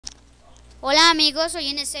Hola amigos, hoy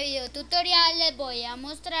en este video tutorial les voy a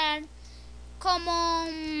mostrar cómo,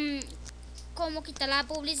 cómo quitar la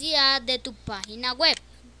publicidad de tu página web.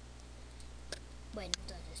 Bueno,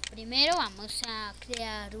 entonces primero vamos a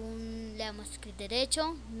crear le damos clic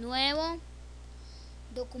derecho, nuevo,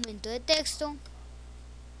 documento de texto,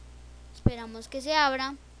 esperamos que se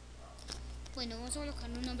abra. Bueno, vamos a colocar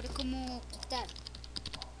un nombre como quitar.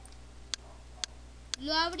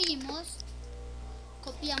 Lo abrimos.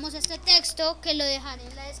 Copiamos este texto que lo dejaré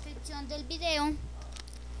en la descripción del video.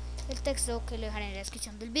 El texto que lo dejaré en la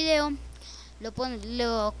descripción del video. Lo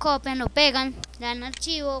copian, lo pegan, le dan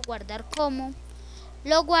archivo, guardar como.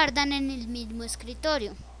 Lo guardan en el mismo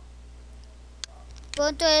escritorio. Pues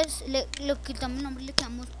entonces le quitamos el nombre,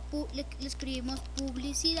 le escribimos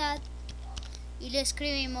publicidad y le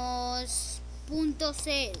escribimos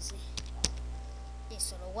 .cs.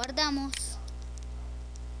 Eso lo guardamos.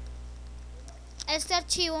 Este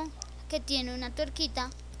archivo que tiene una tuerquita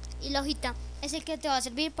y la hojita es el que te va a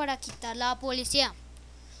servir para quitar la publicidad.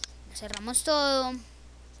 Cerramos todo,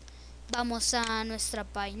 vamos a nuestra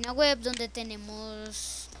página web donde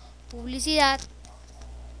tenemos publicidad,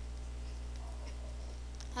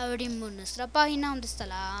 abrimos nuestra página donde está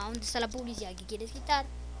la publicidad que quieres quitar.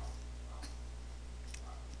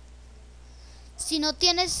 Si no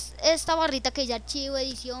tienes esta barrita que dice archivo,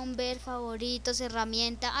 edición, ver, favoritos,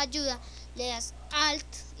 herramienta, ayuda, le das alt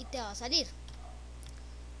y te va a salir.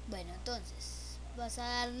 Bueno, entonces vas a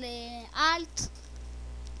darle alt.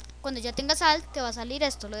 Cuando ya tengas alt te va a salir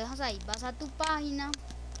esto, lo dejas ahí, vas a tu página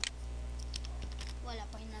o a la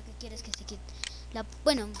página que quieres que se quite.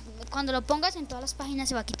 Bueno, cuando lo pongas en todas las páginas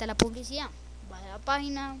se va a quitar la publicidad. Vas a la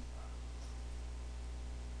página,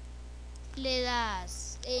 le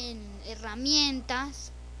das en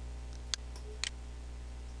herramientas.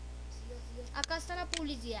 Acá está la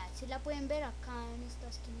publicidad, si la pueden ver acá en esta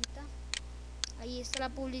esquinita, ahí está la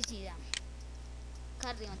publicidad. Acá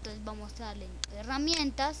arriba, entonces vamos a darle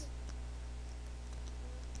herramientas,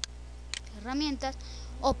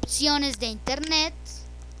 opciones de internet,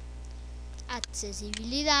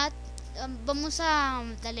 accesibilidad. Vamos a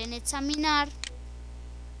darle en examinar,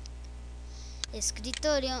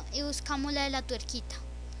 escritorio y buscamos la de la tuerquita.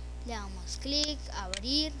 Le damos clic,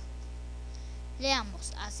 abrir, le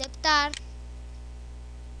damos aceptar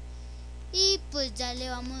y pues ya le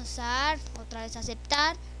vamos a dar otra vez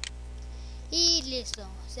aceptar y listo,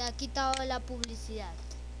 se ha quitado la publicidad.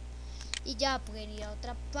 Y ya pueden ir a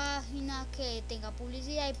otra página que tenga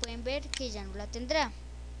publicidad y pueden ver que ya no la tendrá,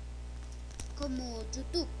 como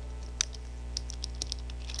YouTube.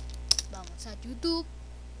 Vamos a YouTube,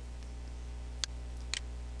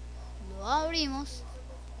 lo abrimos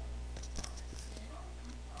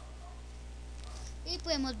y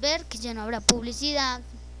podemos ver que ya no habrá publicidad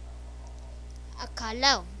acá al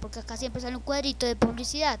lado, porque acá siempre sale un cuadrito de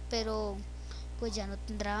publicidad, pero pues ya no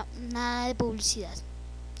tendrá nada de publicidad.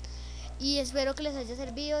 Y espero que les haya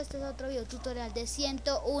servido. Este es otro video tutorial de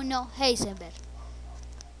 101 Heisenberg.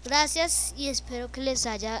 Gracias y espero que les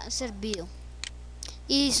haya servido.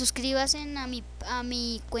 Y suscríbanse a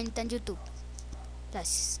mi cuenta en YouTube.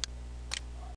 Gracias.